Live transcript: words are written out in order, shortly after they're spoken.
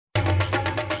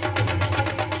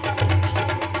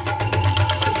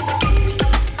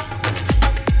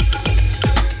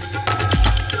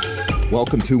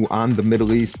Welcome to On the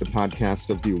Middle East, the podcast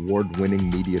of the award-winning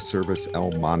media service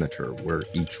El Monitor, where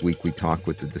each week we talk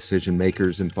with the decision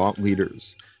makers and thought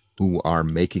leaders who are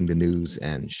making the news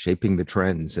and shaping the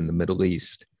trends in the Middle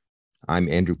East. I'm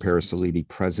Andrew Parasolidi,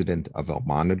 president of El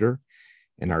Monitor,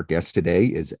 and our guest today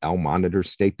is El Monitor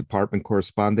State Department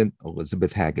correspondent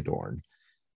Elizabeth Hagedorn.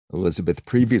 Elizabeth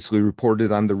previously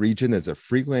reported on the region as a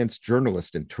freelance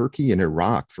journalist in Turkey and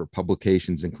Iraq for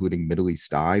publications including Middle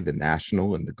East Eye, The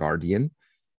National, and The Guardian.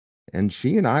 And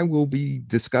she and I will be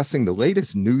discussing the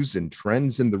latest news and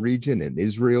trends in the region in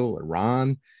Israel,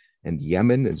 Iran, and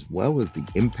Yemen, as well as the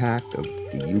impact of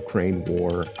the Ukraine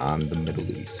war on the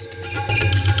Middle East.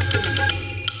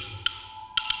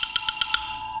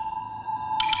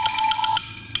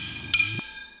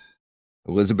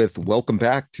 Elizabeth, welcome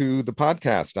back to the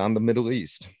podcast On the Middle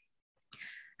East.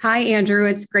 Hi, Andrew.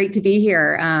 It's great to be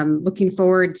here. Looking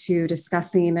forward to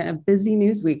discussing a busy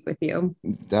news week with you.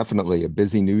 Definitely a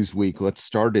busy news week. Let's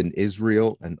start in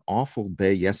Israel. An awful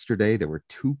day yesterday. There were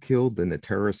 2 killed in a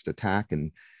terrorist attack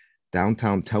in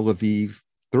downtown Tel Aviv,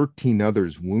 13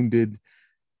 others wounded.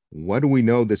 What do we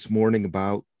know this morning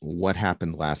about what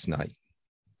happened last night?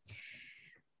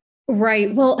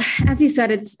 Right. Well, as you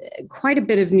said, it's quite a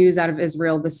bit of news out of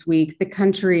Israel this week. The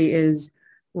country is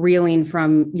reeling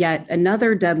from yet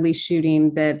another deadly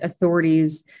shooting that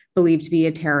authorities believe to be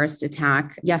a terrorist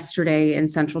attack yesterday in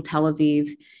central Tel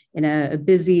Aviv in a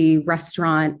busy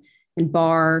restaurant and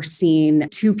bar scene.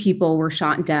 2 people were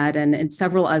shot dead and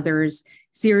several others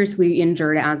seriously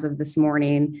injured as of this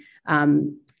morning.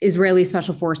 Israeli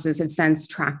special forces have since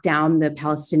tracked down the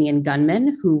Palestinian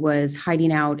gunman who was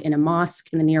hiding out in a mosque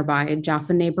in the nearby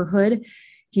Jaffa neighborhood.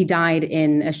 He died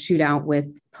in a shootout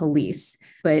with police.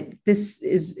 But this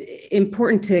is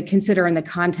important to consider in the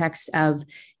context of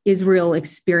Israel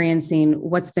experiencing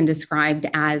what's been described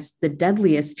as the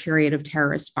deadliest period of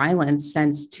terrorist violence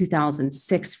since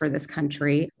 2006 for this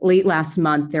country. Late last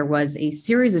month, there was a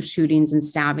series of shootings and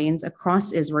stabbings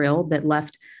across Israel that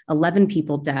left 11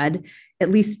 people dead. At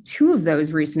least 2 of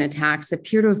those recent attacks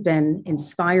appear to have been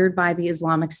inspired by the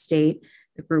Islamic State.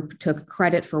 The group took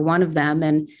credit for one of them,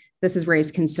 and this has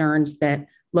raised concerns that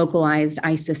localized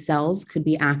ISIS cells could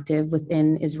be active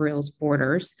within Israel's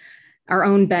borders. Our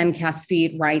own Ben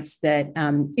Kasfit writes that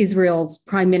Israel's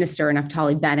Prime Minister,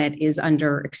 Naftali Bennett, is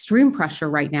under extreme pressure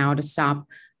right now to stop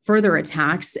further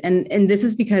attacks. And this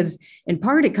is because, in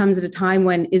part, it comes at a time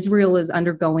when Israel is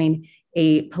undergoing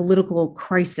a political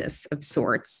crisis of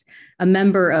sorts. A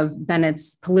member of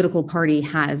Bennett's political party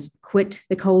has quit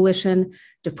the coalition,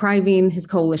 depriving his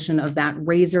coalition of that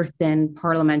razor-thin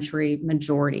parliamentary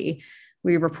majority.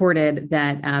 We reported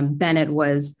that Bennett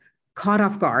was caught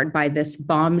off guard by this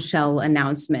bombshell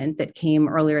announcement that came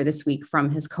earlier this week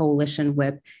from his coalition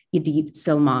whip, Idit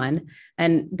Silman.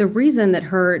 And the reason that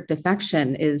her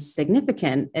defection is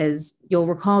significant is you'll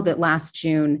recall that last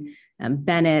June,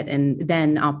 Bennett and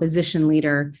then opposition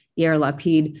leader Yair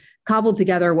Lapid cobbled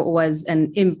together what was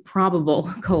an improbable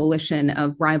coalition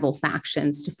of rival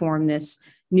factions to form this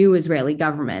new Israeli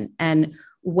government. And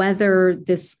whether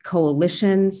this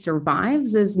coalition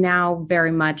survives is now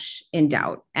very much in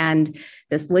doubt. And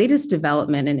this latest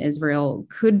development in Israel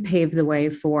could pave the way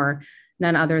for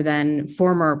none other than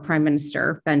former Prime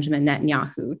Minister Benjamin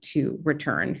Netanyahu to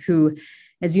return, who,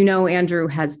 as you know, Andrew,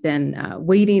 has been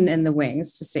waiting in the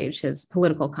wings to stage his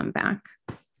political comeback.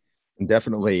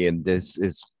 Definitely. And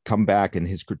his comeback and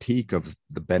his critique of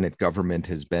the Bennett government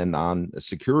has been on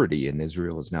security, and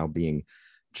Israel is now being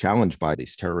challenged by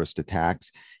these terrorist attacks.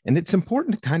 And it's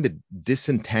important to kind of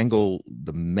disentangle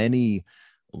the many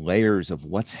layers of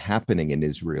what's happening in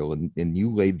Israel, and you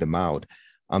laid them out.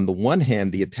 On the one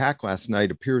hand, the attack last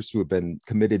night appears to have been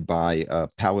committed by a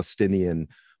Palestinian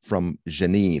from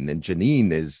Jenin, and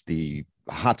Jenin is the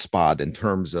hotspot in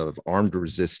terms of armed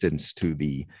resistance to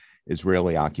the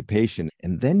Israeli occupation.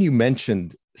 And then you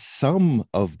mentioned some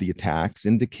of the attacks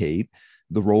indicate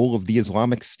the role of the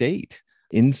Islamic State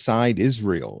inside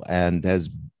Israel. And as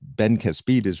Ben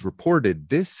Kasfit has reported,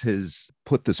 this has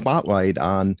put the spotlight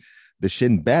on the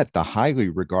Shin Bet, the highly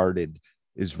regarded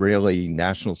Israeli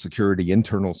national security,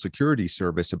 internal security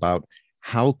service, about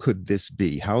how could this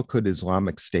be? How could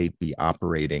Islamic State be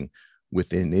operating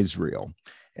within Israel?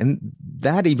 And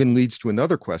that even leads to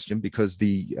another question, because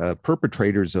the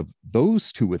perpetrators of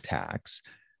those 2 attacks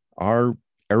are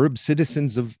Arab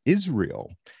citizens of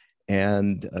Israel.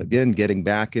 And again, getting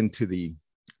back into the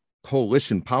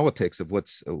coalition politics of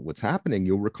what's happening,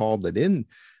 you'll recall that in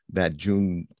that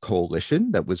June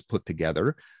coalition that was put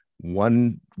together,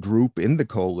 one group in the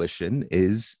coalition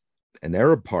is an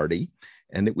Arab party,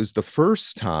 and it was the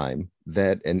first time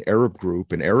that an Arab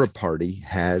group, an Arab party,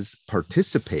 has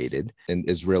participated in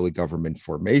Israeli government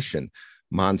formation.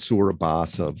 Mansour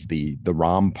Abbas of the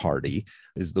Ram party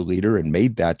is the leader and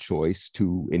made that choice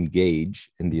to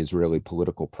engage in the Israeli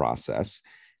political process.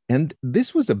 And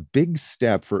this was a big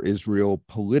step for Israel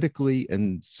politically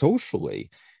and socially.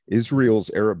 Israel's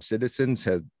Arab citizens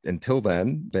had until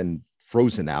then been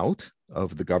frozen out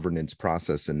of the governance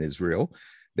process in Israel.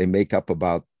 They make up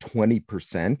about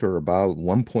 20% or about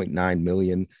 1.9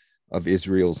 million of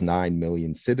Israel's 9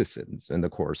 million citizens. And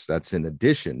of course, that's in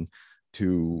addition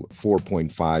to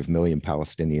 4.5 million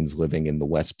Palestinians living in the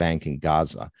West Bank and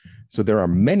Gaza. So there are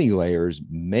many layers,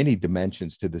 many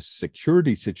dimensions to the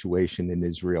security situation in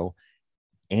Israel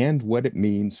and what it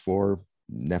means for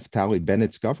Naftali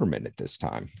Bennett's government at this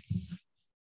time.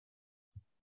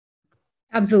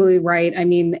 Absolutely right. I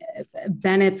mean,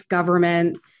 Bennett's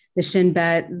government, the Shin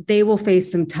Bet, they will face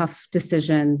some tough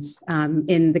decisions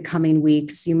in the coming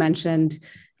weeks. You mentioned,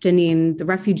 Janine, the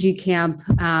refugee camp.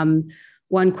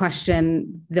 One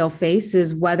question they'll face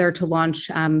is whether to launch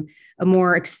a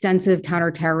more extensive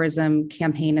counterterrorism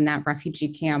campaign in that refugee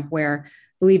camp, where I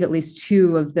believe at least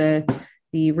two of the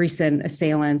recent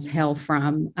assailants hail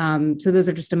from. So those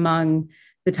are just among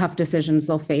the tough decisions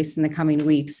they'll face in the coming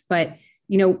weeks. But,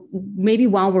 you know, maybe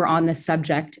while we're on the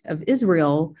subject of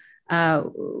Israel,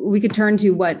 we could turn to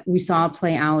what we saw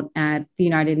play out at the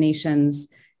United Nations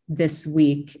this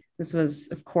week. This was,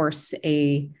 of course,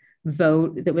 a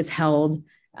vote that was held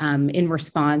in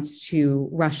response to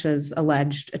Russia's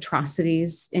alleged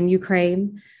atrocities in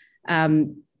Ukraine.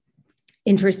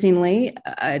 Interestingly,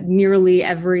 nearly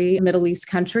every Middle East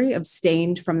country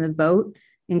abstained from the vote,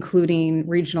 including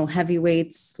regional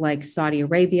heavyweights like Saudi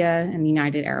Arabia and the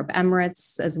United Arab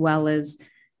Emirates, as well as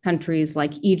countries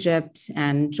like Egypt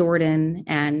and Jordan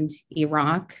and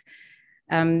Iraq.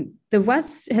 The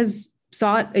West has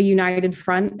sought a united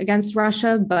front against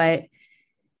Russia, but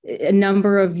a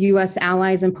number of U.S.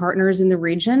 allies and partners in the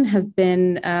region have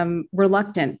been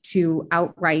reluctant to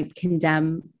outright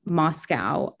condemn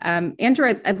Moscow.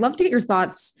 Andrew, I'd love to get your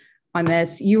thoughts on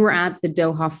this. You were at the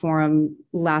Doha Forum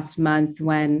last month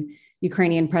when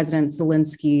Ukrainian President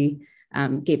Zelensky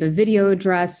gave a video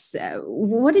address.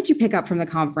 What did you pick up from the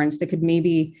conference that could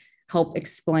maybe help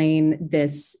explain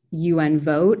this UN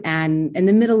vote and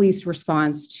the Middle East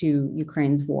response to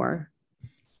Ukraine's war?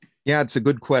 Yeah, it's a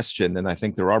good question. And I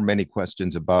think there are many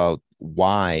questions about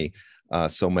why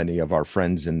so many of our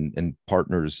friends and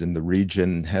partners in the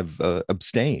region have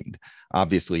abstained.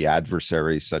 Obviously,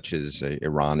 adversaries such as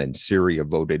Iran and Syria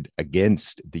voted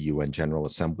against the UN General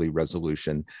Assembly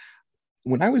resolution.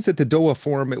 When I was at the Doha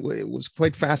Forum, it was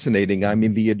quite fascinating. I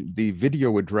mean, the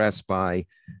video address by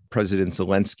President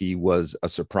Zelensky was a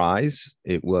surprise.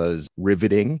 It was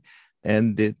riveting.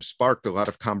 And it sparked a lot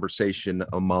of conversation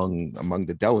among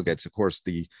the delegates. Of course,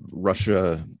 the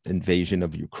Russia invasion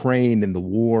of Ukraine and the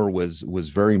war was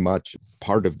very much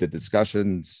part of the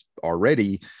discussions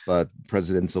already, but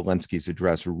President Zelensky's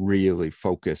address really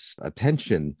focused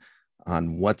attention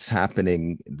on what's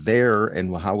happening there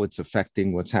and how it's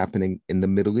affecting what's happening in the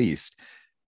Middle East.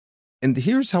 And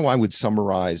here's how I would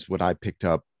summarize what I picked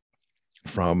up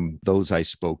from those I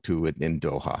spoke to in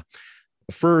Doha.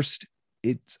 First,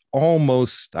 it's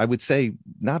almost, I would say,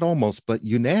 not almost, but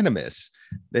unanimous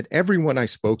that everyone I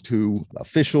spoke to,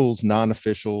 officials,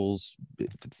 non-officials,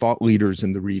 thought leaders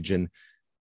in the region,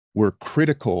 were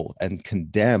critical and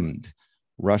condemned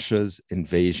Russia's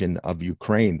invasion of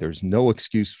Ukraine. There's no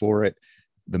excuse for it.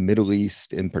 The Middle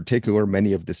East, in particular,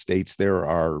 many of the states there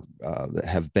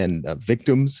have been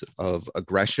victims of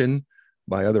aggression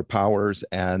by other powers,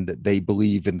 and they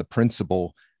believe in the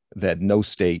principle that no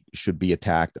state should be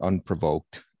attacked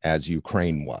unprovoked as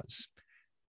Ukraine was.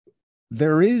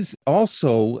 There is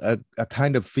also a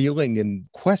kind of feeling and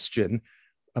question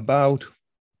about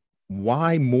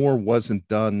why more wasn't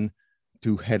done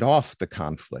to head off the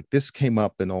conflict. This came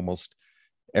up in almost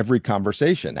every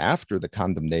conversation after the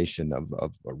condemnation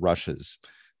of Russia's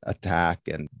attack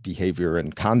and behavior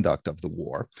and conduct of the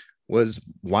war, was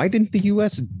why didn't the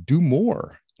US do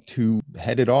more to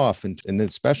head it off, and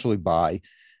especially by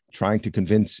trying to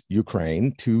convince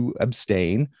Ukraine to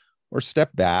abstain or step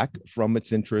back from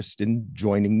its interest in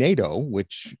joining NATO,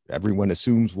 which everyone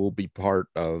assumes will be part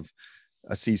of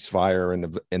a ceasefire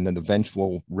and an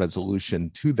eventual resolution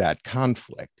to that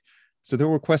conflict. So there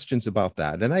were questions about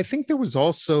that. And I think there was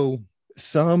also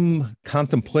some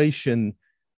contemplation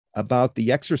about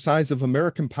the exercise of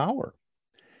American power.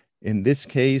 In this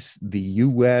case, the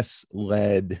US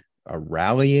led a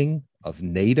rallying of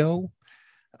NATO,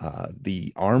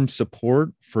 the armed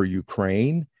support for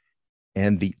Ukraine,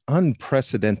 and the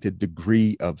unprecedented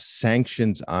degree of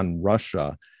sanctions on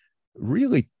Russia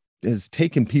really has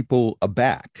taken people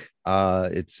aback.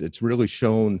 It's really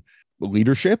shown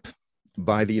leadership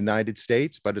by the United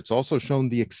States, but it's also shown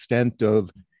the extent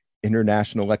of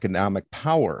international economic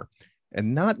power,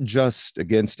 and not just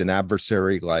against an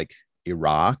adversary like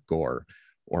Iraq or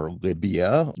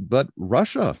Libya, but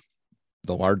Russia,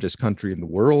 the largest country in the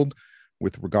world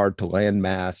with regard to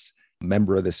landmass,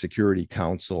 member of the Security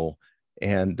Council,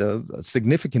 and a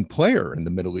significant player in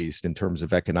the Middle East in terms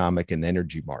of economic and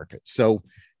energy markets. So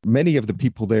many of the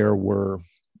people there were,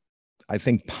 I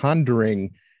think,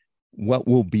 pondering what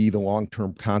will be the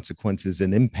long-term consequences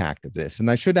and impact of this. And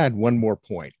I should add one more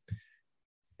point.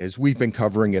 As we've been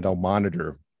covering at Al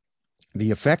Monitor,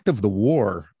 the effect of the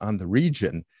war on the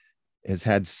region has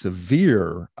had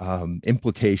severe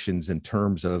implications in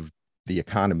terms of the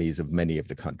economies of many of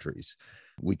the countries.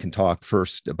 We can talk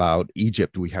first about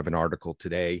Egypt. We have an article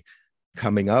today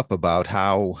coming up about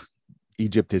how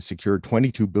Egypt has secured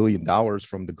 $22 billion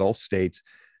from the Gulf states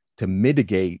to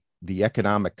mitigate the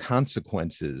economic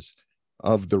consequences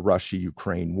of the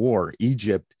Russia-Ukraine war.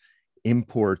 Egypt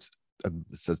imports a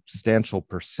substantial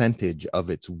percentage of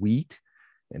its wheat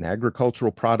and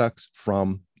agricultural products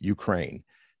from Ukraine.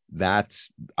 That's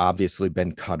obviously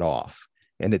been cut off.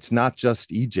 And it's not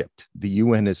just Egypt. The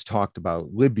UN has talked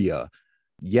about Libya,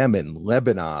 Yemen,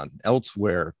 Lebanon,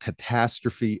 elsewhere,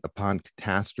 catastrophe upon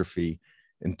catastrophe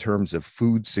in terms of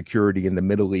food security in the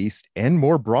Middle East, and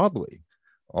more broadly,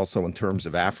 also in terms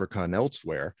of Africa and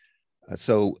elsewhere.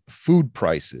 So food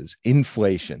prices,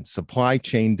 inflation, supply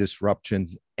chain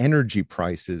disruptions, energy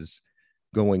prices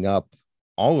going up,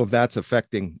 all of that's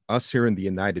affecting us here in the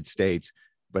United States,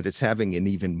 but it's having an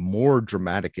even more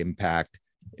dramatic impact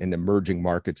in emerging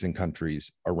markets and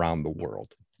countries around the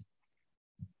world.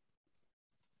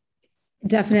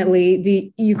 Definitely.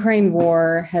 The Ukraine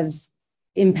war has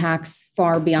impacts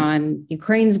far beyond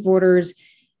Ukraine's borders,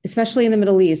 especially in the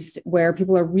Middle East, where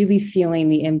people are really feeling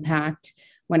the impact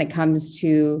when it comes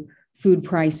to food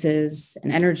prices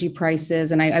and energy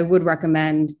prices. And I would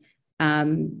recommend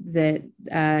that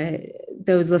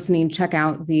those listening check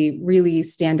out the really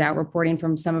standout reporting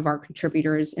from some of our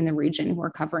contributors in the region who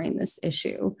are covering this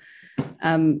issue.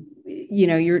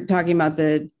 You're talking about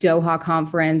the Doha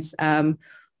conference.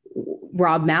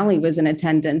 Rob Malley was in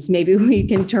attendance. Maybe we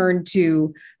can turn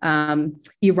to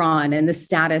Iran and the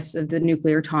status of the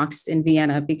nuclear talks in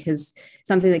Vienna, because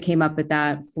something that came up at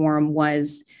that forum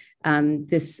was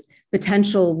this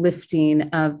potential lifting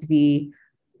of the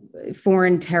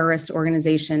foreign terrorist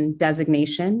organization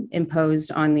designation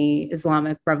imposed on the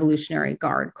Islamic Revolutionary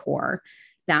Guard Corps.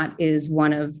 That is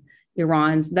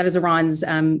Iran's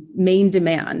main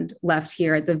demand left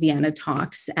here at the Vienna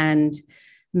talks. And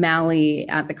Malley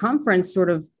at the conference sort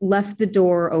of left the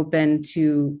door open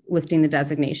to lifting the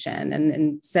designation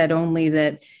and said only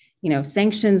that,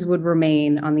 sanctions would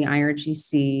remain on the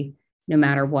IRGC no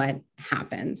matter what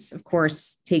happens. Of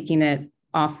course, taking it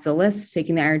off the list,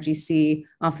 taking the IRGC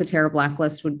off the terror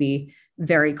blacklist would be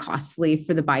very costly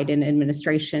for the Biden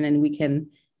administration, and we can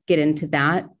get into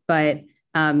that. But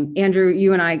Andrew,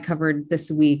 you and I covered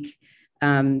this week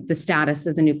the status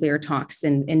of the nuclear talks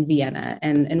in Vienna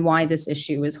and why this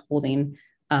issue is holding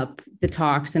up the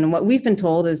talks. And what we've been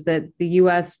told is that the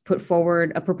U.S. put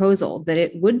forward a proposal that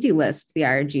it would delist the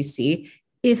IRGC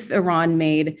if Iran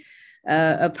made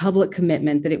a public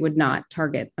commitment that it would not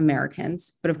target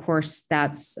Americans. But of course,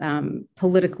 that's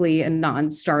politically a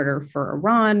non-starter for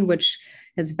Iran, which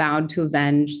has vowed to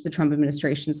avenge the Trump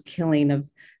administration's killing of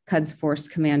Quds Force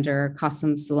commander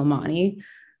Qasem Soleimani,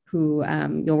 who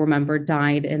you'll remember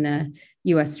died in a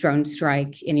U.S. drone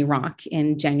strike in Iraq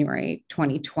in January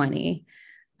 2020.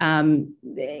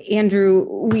 Andrew,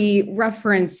 we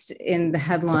referenced in the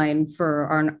headline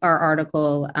for our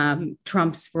article,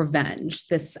 Trump's revenge,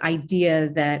 this idea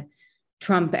that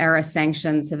Trump-era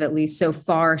sanctions have at least so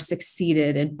far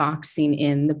succeeded in boxing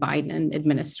in the Biden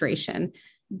administration.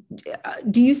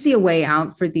 Do you see a way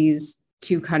out for these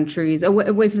two countries, a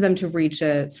way for them to reach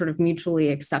a sort of mutually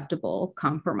acceptable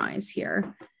compromise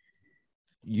here?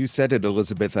 You said it,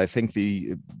 Elizabeth. I think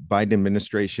the Biden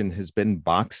administration has been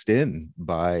boxed in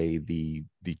by the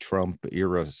Trump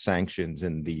era sanctions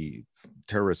and the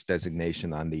terrorist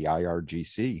designation on the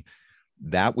IRGC.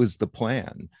 That was the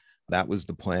plan. That was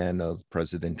the plan of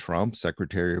President Trump,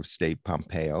 Secretary of State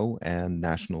Pompeo, and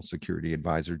National Security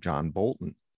Advisor John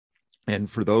Bolton. And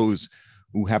for those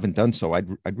who haven't done so, I'd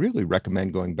really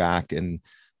recommend going back and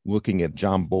looking at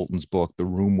John Bolton's book, The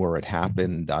Room Where It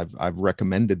Happened. I've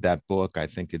recommended that book. I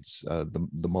think it's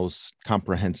the most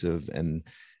comprehensive and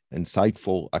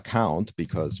insightful account,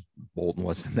 because Bolton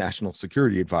was the national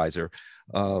security advisor,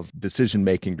 of decision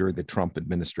making during the Trump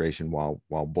administration while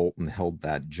Bolton held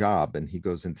that job. And he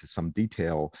goes into some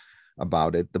detail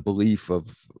about it. The belief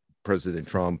of President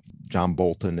Trump, John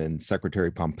Bolton, and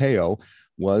Secretary Pompeo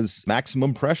was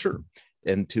maximum pressure,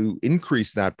 and to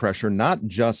increase that pressure, not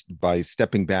just by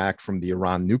stepping back from the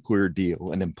Iran nuclear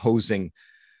deal and imposing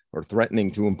or threatening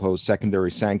to impose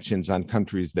secondary sanctions on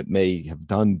countries that may have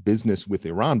done business with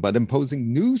Iran, but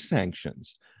imposing new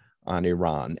sanctions on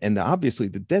Iran. And obviously,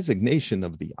 the designation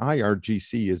of the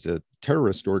IRGC as a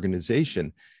terrorist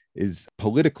organization is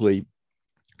politically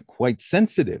quite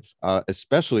sensitive,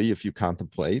 especially if you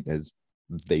contemplate, as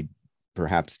they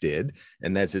perhaps did,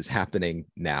 and as is happening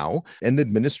now, and the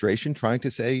administration trying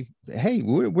to say, hey,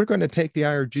 we're going to take the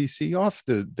IRGC off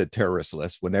the terrorist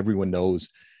list, when everyone knows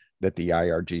that the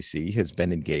IRGC has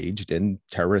been engaged in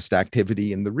terrorist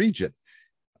activity in the region.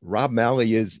 Rob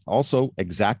Malley is also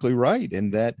exactly right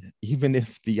in that even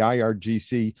if the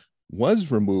IRGC was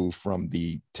removed from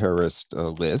the terrorist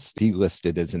list,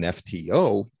 delisted as an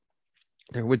FTO,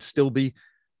 there would still be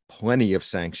plenty of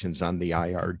sanctions on the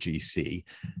IRGC.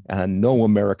 And no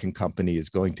American company is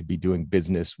going to be doing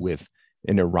business with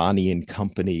an Iranian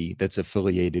company that's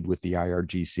affiliated with the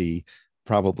IRGC.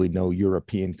 Probably no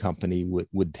European company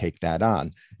would take that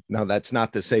on. Now, that's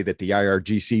not to say that the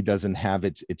IRGC doesn't have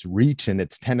its reach and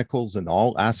its tentacles in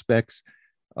all aspects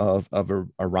of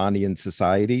Iranian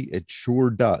society. It sure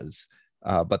does.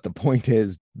 But the point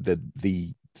is that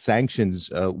the sanctions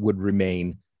would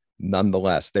remain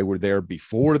nonetheless. They were there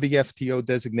before the FTO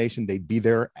designation. They'd be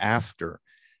there after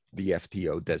the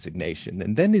FTO designation.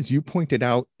 And then, as you pointed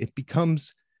out, it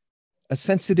becomes a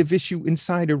sensitive issue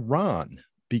inside Iran,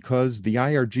 because the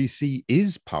IRGC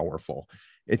is powerful.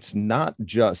 It's not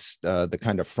just the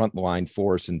kind of frontline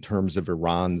force in terms of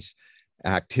Iran's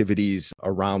activities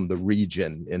around the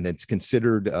region, and it's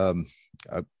considered a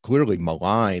clearly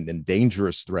malign and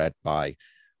dangerous threat by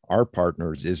our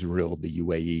partners, Israel, the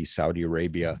UAE, Saudi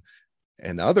Arabia,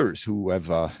 and others who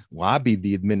have lobbied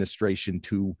the administration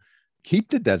to keep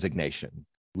the designation.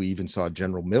 We even saw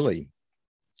General Milley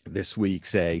this week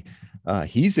say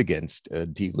he's against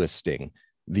delisting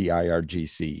the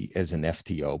IRGC as an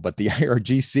FTO. But the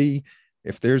IRGC,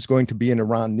 if there's going to be an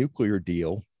Iran nuclear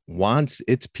deal, wants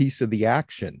its piece of the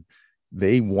action.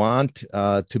 They want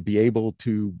to be able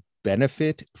to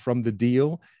benefit from the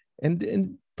deal.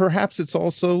 And perhaps it's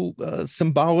also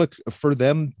symbolic for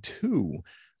them too,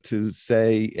 to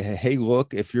say, hey,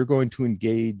 look, if you're going to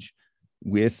engage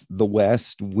with the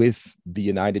West, with the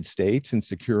United States in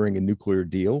securing a nuclear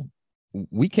deal,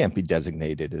 we can't be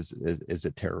designated as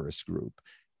a terrorist group.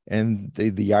 And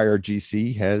the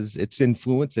IRGC has its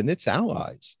influence and its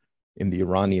allies in the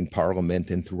Iranian parliament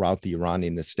and throughout the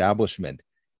Iranian establishment.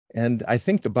 And I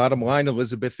think the bottom line,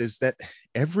 Elizabeth, is that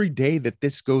every day that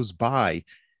this goes by,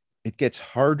 it gets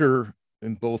harder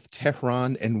in both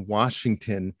Tehran and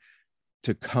Washington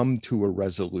to come to a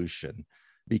resolution,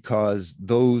 because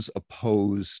those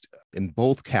opposed in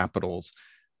both capitals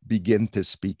begin to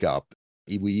speak up.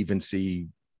 We even see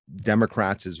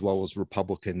Democrats as well as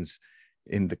Republicans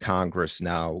in the Congress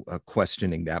now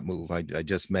questioning that move. I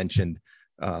just mentioned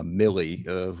Milley,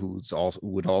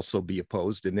 would also be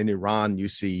opposed. And in Iran, you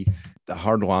see the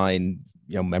hardline,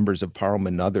 members of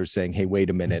parliament and others saying, hey, wait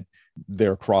a minute,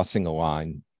 they're crossing a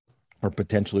line or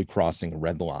potentially crossing a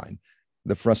red line.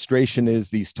 The frustration is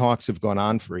these talks have gone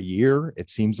on for a year. It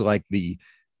seems like the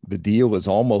deal is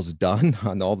almost done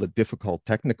on all the difficult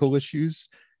technical issues.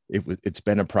 It's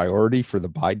been a priority for the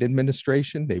Biden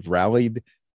administration. They've rallied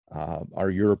our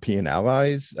European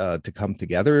allies to come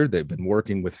together. They've been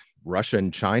working with Russia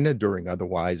and China during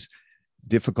otherwise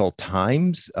difficult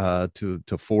times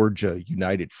to forge a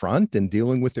united front in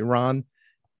dealing with Iran.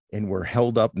 And we're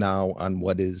held up now on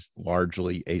what is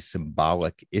largely a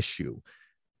symbolic issue.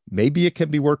 Maybe it can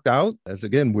be worked out, as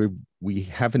again, we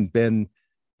haven't been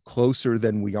closer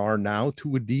than we are now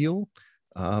to a deal,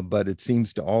 but it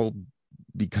seems to all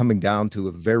be coming down to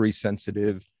a very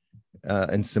sensitive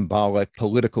and symbolic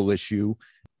political issue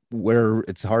where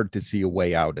it's hard to see a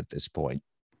way out at this point.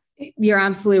 You're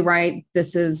absolutely right.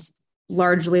 This is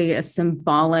largely a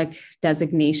symbolic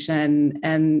designation.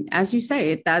 And as you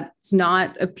say, that's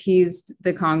not appeased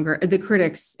the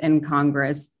critics in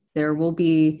Congress. There will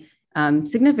be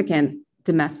significant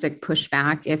domestic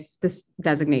pushback if this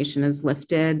designation is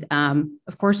lifted,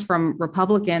 of course, from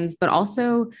Republicans, but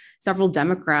also several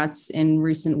Democrats in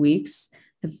recent weeks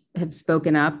have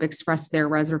spoken up, expressed their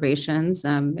reservations,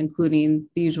 including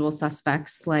the usual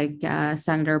suspects like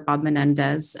Senator Bob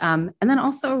Menendez. And then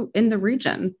also in the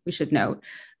region, we should note,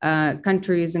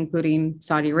 countries including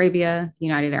Saudi Arabia, the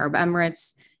United Arab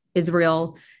Emirates,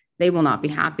 Israel, they will not be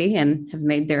happy and have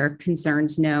made their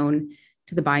concerns known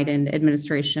to the Biden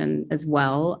administration as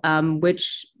well,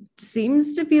 which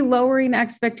seems to be lowering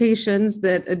expectations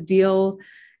that a deal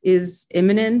is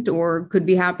imminent or could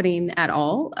be happening at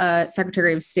all.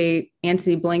 Secretary of State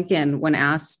Antony Blinken, when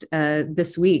asked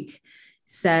this week,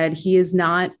 said he is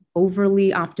not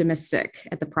overly optimistic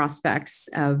at the prospects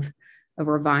of a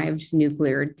revived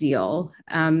nuclear deal.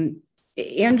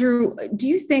 Andrew, do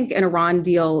you think an Iran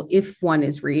deal, if one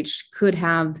is reached, could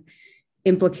have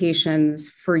implications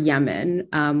for Yemen,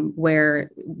 where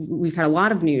we've had a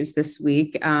lot of news this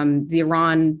week? The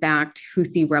Iran-backed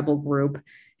Houthi rebel group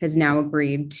has now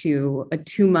agreed to a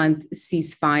 2-month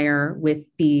ceasefire with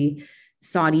the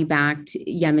Saudi-backed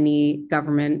Yemeni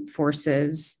government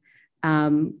forces.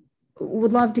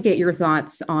 Would love to get your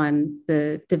thoughts on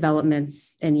the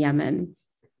developments in Yemen.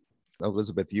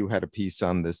 Elizabeth, you had a piece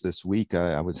on this week.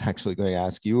 I was actually going to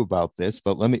ask you about this,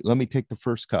 but let me take the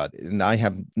first cut. And I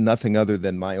have nothing other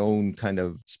than my own kind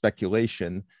of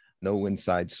speculation, no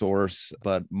inside source.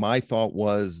 But my thought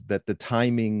was that the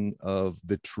timing of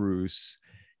the truce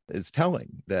is telling,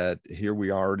 that here we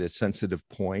are at a sensitive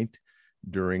point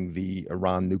during the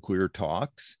Iran nuclear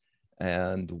talks,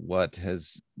 and what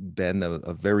has been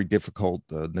a very difficult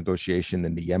negotiation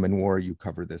in the Yemen war. You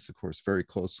cover this, of course, very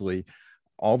closely.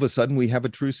 All of a sudden, we have a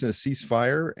truce and a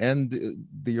ceasefire, and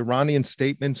the Iranian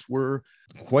statements were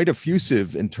quite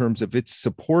effusive in terms of its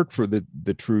support for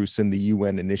the truce and the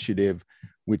UN initiative,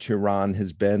 which Iran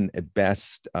has been at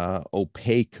best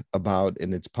opaque about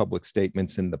in its public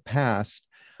statements in the past.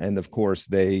 And of course,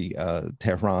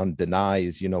 Tehran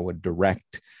denies, a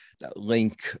direct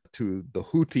link to the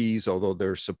Houthis, although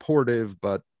they're supportive,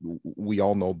 but we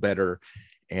all know better.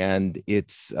 And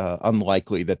it's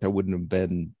unlikely that there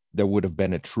would have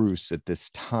been a truce at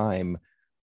this time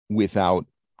without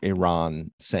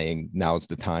Iran saying now's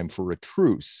the time for a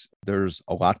truce. There's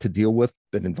a lot to deal with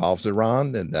that involves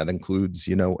Iran, and that includes,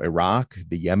 Iraq,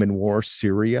 the Yemen war,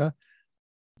 Syria.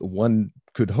 One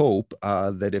could hope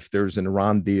that if there's an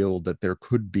Iran deal, that there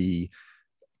could be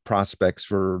prospects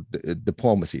for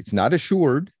diplomacy. It's not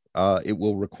assured. It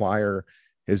will require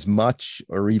as much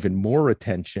or even more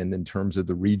attention in terms of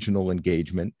the regional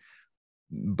engagement,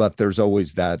 but there's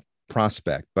always that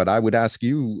prospect. But I would ask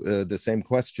you the same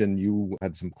question. You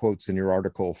had some quotes in your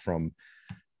article from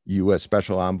U.S.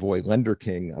 Special Envoy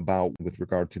Lenderking with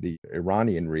regard to the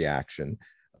Iranian reaction.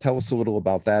 Tell us a little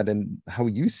about that and how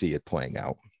you see it playing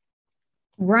out.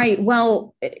 Right.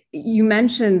 Well, you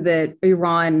mentioned that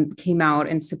Iran came out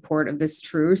in support of this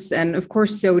truce, and of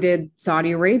course, so did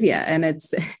Saudi Arabia. And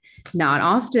it's not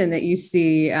often that you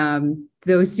see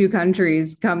those two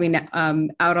countries coming out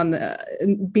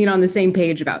being on the same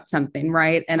page about something,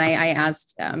 right? And I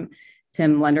asked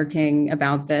Tim Lenderking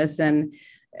about this, and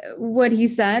what he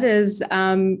said is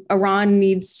Iran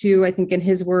needs to, I think in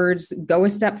his words, go a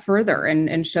step further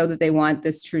and show that they want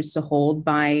this truce to hold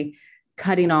by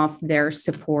cutting off their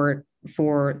support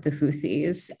for the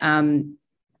Houthis.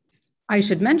 I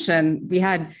should mention we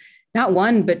had not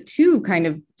one, but two kind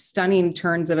of stunning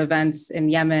turns of events in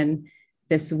Yemen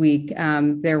this week.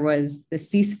 There was the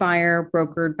ceasefire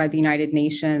brokered by the United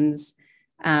Nations.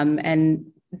 And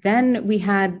then we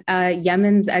had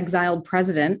Yemen's exiled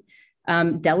president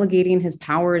delegating his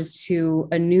powers to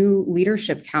a new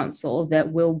leadership council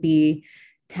that will be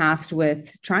tasked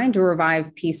with trying to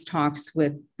revive peace talks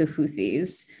with the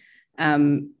Houthis,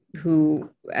 who,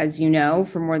 as you know,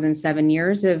 for more than 7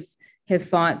 years have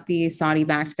fought the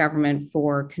Saudi-backed government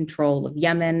for control of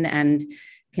Yemen and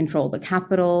control the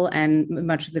capital and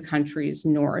much of the country's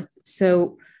north.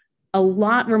 So a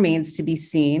lot remains to be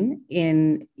seen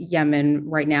in Yemen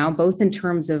right now, both in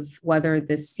terms of whether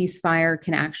this ceasefire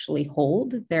can actually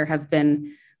hold. There have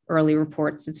been early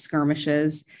reports of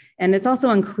skirmishes, and it's also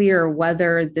unclear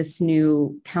whether this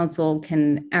new council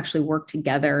can actually work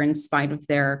together in spite of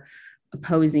their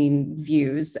opposing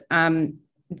views.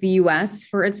 The U.S.,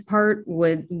 for its part,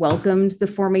 welcomed the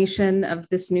formation of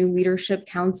this new leadership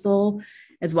council,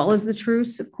 as well as the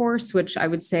truce, of course, which I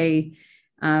would say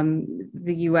the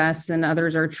U.S. and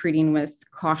others are treating with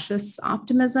cautious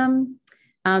optimism.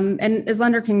 And as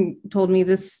Lenderking told me,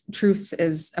 this truce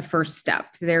is a first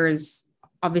step. There is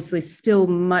obviously still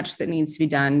much that needs to be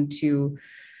done to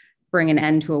bring an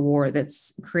end to a war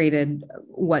that's created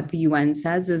what the UN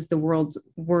says is the world's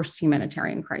worst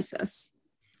humanitarian crisis.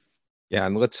 Yeah,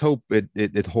 and let's hope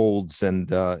it holds, and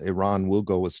Iran will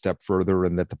go a step further,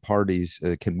 and that the parties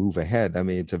can move ahead. I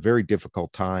mean, it's a very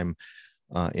difficult time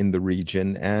in the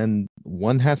region, and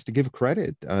one has to give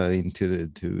credit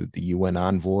to the UN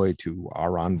envoy, to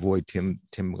our envoy Tim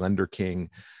Lenderking,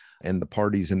 and the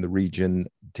parties in the region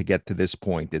to get to this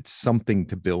point. It's something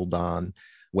to build on,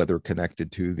 whether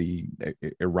connected to the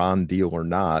Iran deal or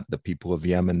not. The people of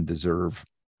Yemen deserve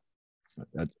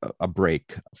a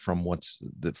break from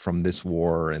from this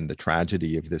war and the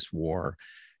tragedy of this war,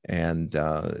 and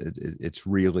it's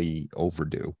really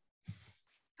overdue.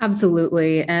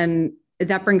 Absolutely. And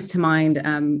that brings to mind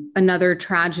another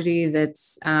tragedy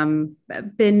that's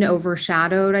been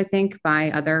overshadowed, I think,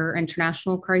 by other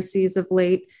international crises of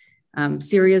late.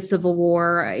 Syria's civil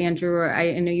war. Andrew,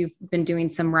 I know you've been doing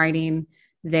some writing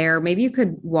there. Maybe you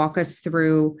could walk us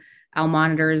through Al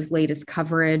Monitor's latest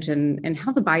coverage and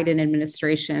how the Biden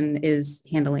administration is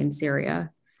handling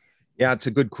Syria. Yeah, it's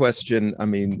a good question. I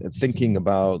mean, thinking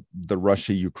about the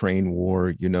Russia-Ukraine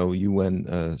war,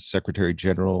 UN Secretary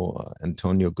General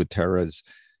Antonio Guterres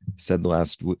said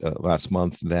last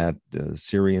month that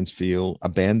Syrians feel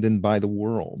abandoned by the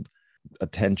world.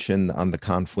 Attention on the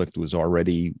conflict was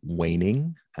already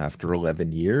waning after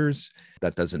 11 years.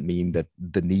 That doesn't mean that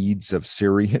the needs of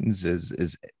Syrians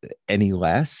is any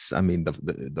less. I mean,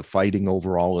 the fighting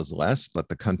overall is less, but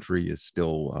the country is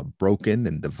still broken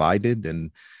and divided, and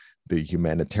the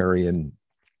humanitarian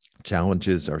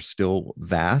challenges are still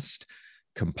vast,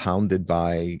 compounded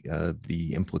by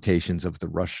the implications of the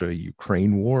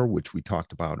Russia-Ukraine war, which we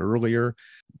talked about earlier.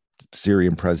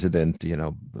 Syrian president,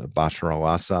 Bashar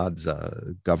al-Assad's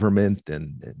government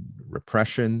and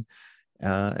repression,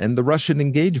 and the Russian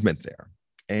engagement there.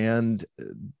 And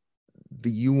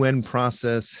the UN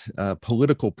process,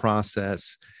 political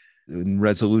process, in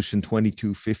Resolution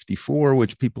 2254,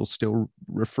 which people still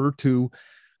refer to,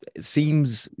 it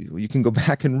seems, you can go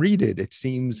back and read it, it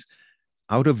seems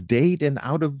out of date and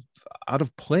out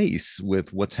of place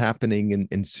with what's happening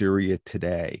in Syria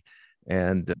today.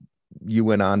 And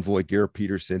UN envoy Geir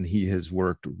Peterson, he has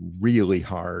worked really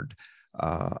hard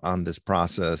on this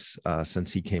process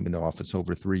since he came into office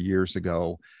over 3 years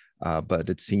ago. But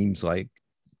it seems like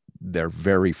they're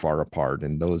very far apart,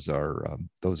 and those are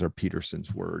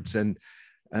Peterson's words.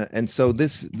 And so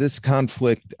this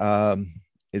conflict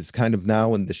is kind of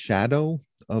now in the shadow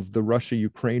of the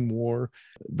Russia-Ukraine war.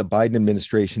 The Biden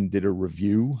administration did a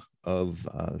review of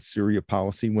Syria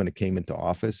policy when it came into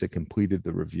office. It completed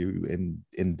the review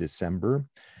in December.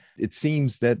 It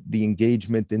seems that the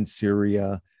engagement in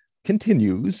Syria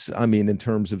continues. I mean, in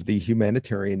terms of the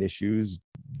humanitarian issues,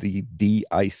 the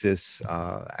de-ISIS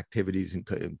activities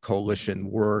and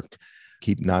coalition work,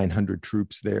 keep 900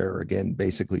 troops there, again,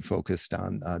 basically focused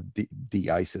on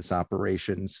de-ISIS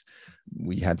operations.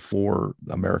 We had 4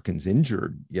 Americans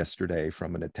injured yesterday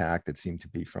from an attack that seemed to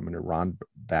be from an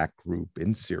Iran-backed group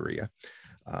in Syria.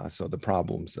 So the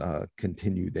problems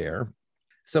continue there.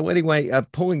 So anyway,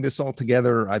 pulling this all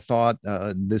together, I thought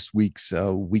this week's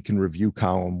Week in Review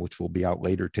column, which will be out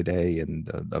later today and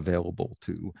available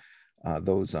to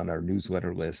those on our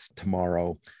newsletter list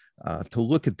tomorrow, to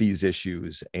look at these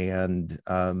issues and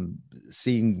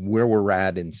seeing where we're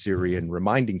at in Syria and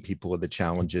reminding people of the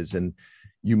challenges. And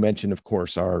you mentioned, of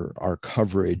course, our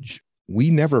coverage. We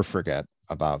never forget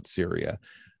about Syria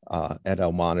at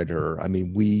Al Monitor. I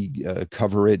mean, we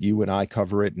cover it, you and I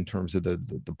cover it in terms of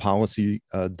the policy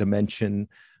dimension.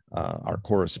 Our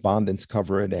correspondents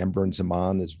cover it. Amber and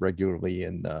Zaman is regularly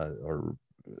or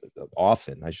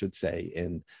often, I should say,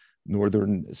 in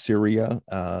northern Syria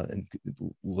and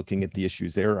looking at the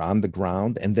issues there on the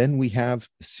ground. And then we have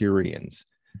Syrians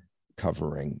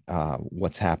covering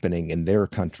what's happening in their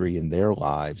country, in their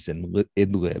lives, in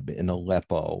Idlib, in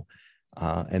Aleppo.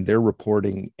 And they're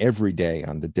reporting every day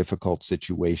on the difficult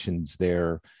situations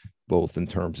there, both in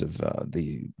terms of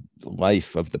the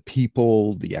life of the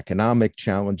people, the economic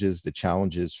challenges, the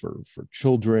challenges for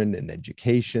children and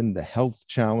education, the health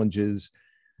challenges,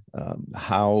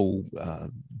 how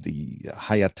the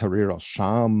Hayat Tahrir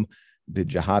al-Sham, the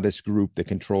jihadist group that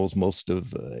controls most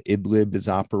of Idlib, is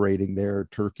operating there,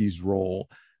 Turkey's role.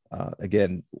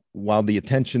 Again, while the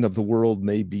attention of the world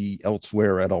may be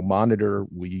elsewhere at Al Monitor,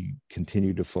 we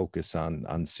continue to focus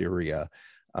on Syria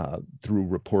through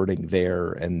reporting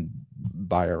there and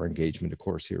by our engagement, of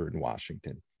course, here in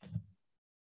Washington.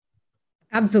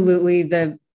 Absolutely.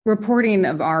 The reporting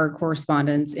of our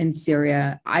correspondents in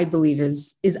Syria, I believe,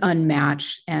 is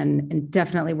unmatched and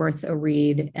definitely worth a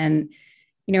read. And,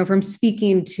 from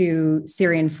speaking to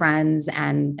Syrian friends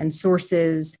and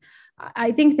sources,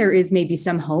 I think there is maybe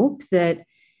some hope that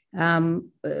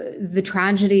The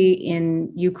tragedy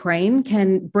in Ukraine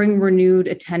can bring renewed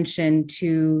attention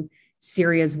to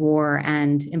Syria's war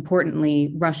and,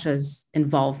 importantly, Russia's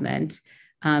involvement,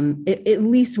 at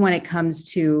least when it comes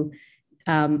to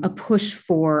a push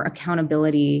for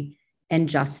accountability and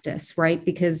justice, right?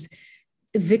 Because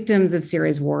victims of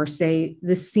Syria's war say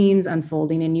the scenes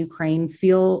unfolding in Ukraine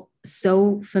feel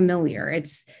so familiar.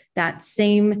 It's that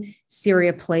same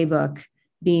Syria playbook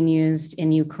being used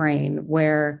in Ukraine,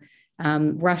 where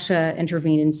Russia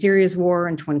intervened in Syria's war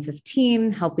in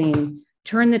 2015, helping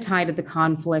turn the tide of the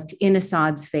conflict in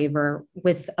Assad's favor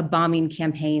with a bombing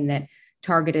campaign that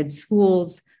targeted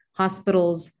schools,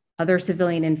 hospitals, other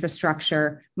civilian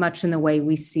infrastructure, much in the way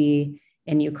we see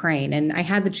in Ukraine. And I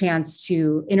had the chance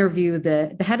to interview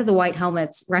the head of the White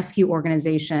Helmets Rescue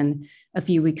Organization a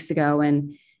few weeks ago,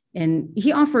 and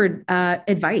he offered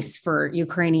advice for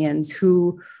Ukrainians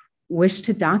who wish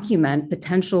to document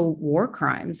potential war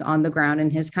crimes on the ground in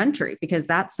his country, because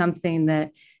that's something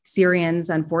that Syrians,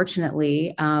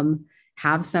 unfortunately,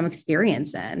 have some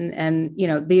experience in. And,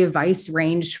 the advice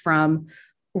ranged from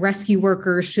rescue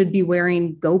workers should be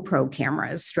wearing GoPro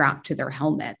cameras strapped to their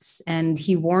helmets. And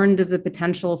he warned of the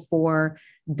potential for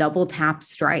double tap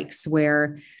strikes,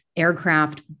 where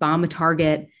aircraft bomb a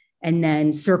target and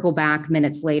then circle back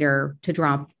minutes later to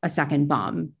drop a second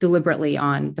bomb deliberately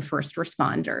on the first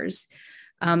responders.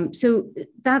 So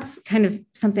that's kind of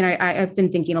something I've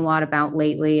been thinking a lot about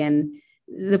lately. And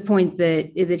the point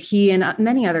that he and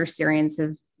many other Syrians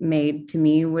have made to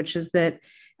me, which is that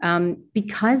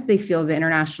because they feel the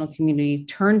international community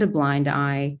turned a blind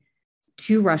eye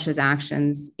to Russia's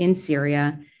actions in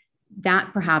Syria,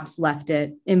 that perhaps left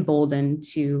it emboldened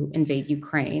to invade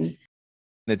Ukraine.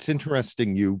 It's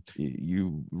interesting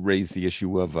you raise the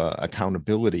issue of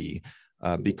accountability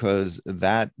because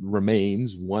that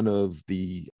remains one of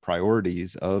the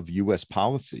priorities of U.S.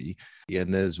 policy.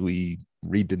 And as we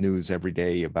read the news every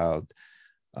day about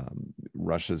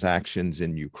Russia's actions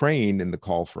in Ukraine and the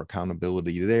call for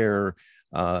accountability there,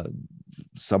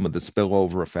 some of the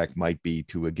spillover effect might be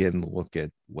to again look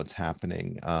at what's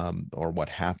happening or what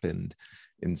happened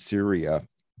in Syria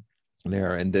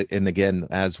there. And again,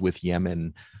 as with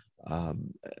Yemen,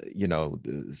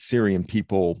 the Syrian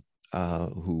people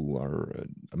who are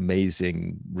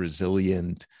amazing,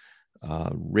 resilient,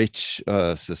 rich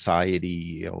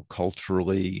society,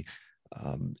 culturally,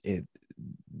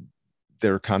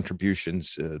 their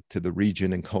contributions to the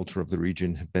region and culture of the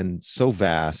region have been so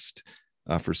vast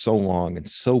for so long and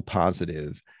so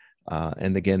positive.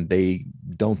 And again, they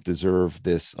don't deserve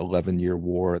this 11-year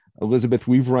war. Elizabeth,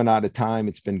 we've run out of time.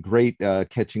 It's been great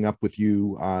catching up with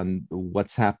you on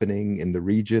what's happening in the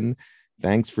region.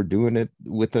 Thanks for doing it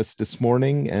with us this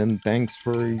morning. And thanks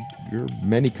for your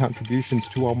many contributions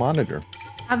to Al Monitor.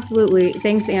 Absolutely.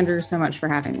 Thanks, Andrew, so much for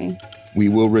having me. We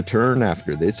will return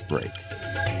after this break.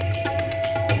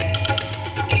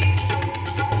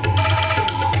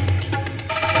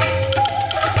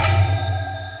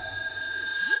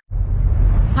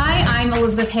 I'm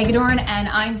Elizabeth Hagedorn, and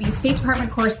I'm the State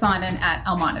Department correspondent at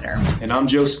Al Monitor. And I'm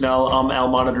Joe Snell. I'm Al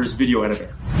Monitor's video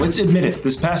editor. Let's admit it,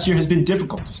 this past year has been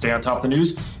difficult to stay on top of the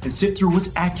news and sift through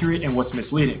what's accurate and what's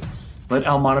misleading. Let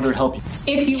Al Monitor help you.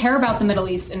 If you care about the Middle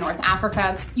East and North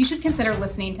Africa, you should consider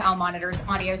listening to Al Monitor's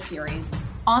audio series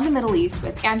On the Middle East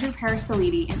with Andrew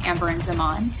Parasalidi and Amber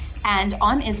Zaman, and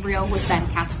On Israel with Ben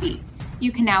Caspi.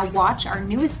 You can now watch our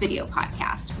newest video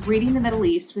podcast, Reading the Middle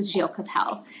East with Gilles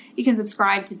Capel. You can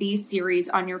subscribe to these series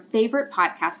on your favorite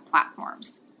podcast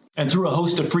platforms. And through a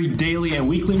host of free daily and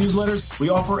weekly newsletters, we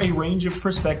offer a range of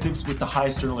perspectives with the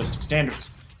highest journalistic standards.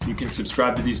 You can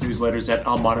subscribe to these newsletters at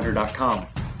almonitor.com.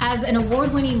 As an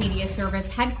award-winning media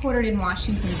service headquartered in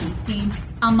Washington, D.C.,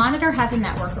 Al Monitor has a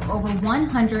network of over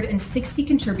 160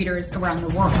 contributors around the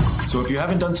world. So if you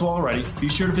haven't done so already, be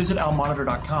sure to visit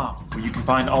almonitor.com, where you can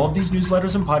find all of these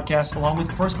newsletters and podcasts along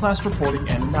with first-class reporting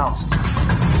and analysis.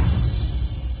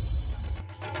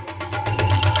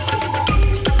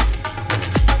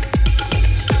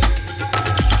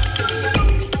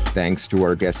 Thanks to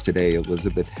our guest today,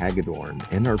 Elizabeth Hagedorn,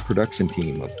 and our production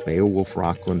team of Beowulf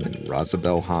Rockland and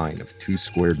Rosabelle Hine of Two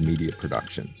Squared Media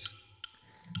Productions.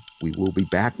 We will be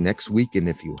back next week, and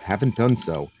if you haven't done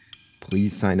so,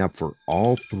 please sign up for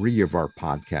all 3 of our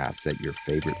podcasts at your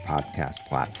favorite podcast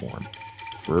platform.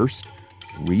 First,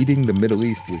 Reading the Middle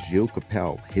East with Gilles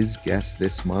Capel. His guest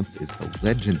this month is the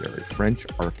legendary French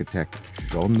architect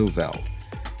Jean Nouvel,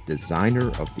 designer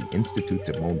of the Institut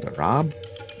du Monde Arabe,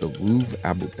 the Louvre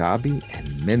Abu Dhabi,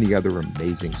 and many other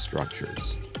amazing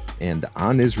structures. And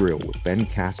On Israel with Ben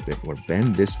Caspit, where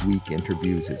Ben this week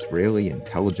interviews Israeli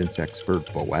intelligence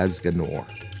expert Boaz Ganor.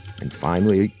 And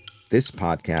finally, this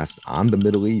podcast on the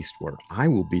Middle East, where I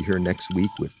will be here next week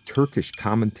with Turkish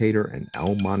commentator and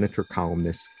El Monitor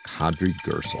columnist Kadri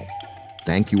Gürsel.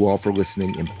 Thank you all for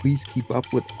listening, and please keep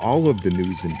up with all of the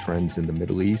news and trends in the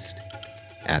Middle East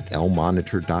at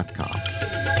elmonitor.com.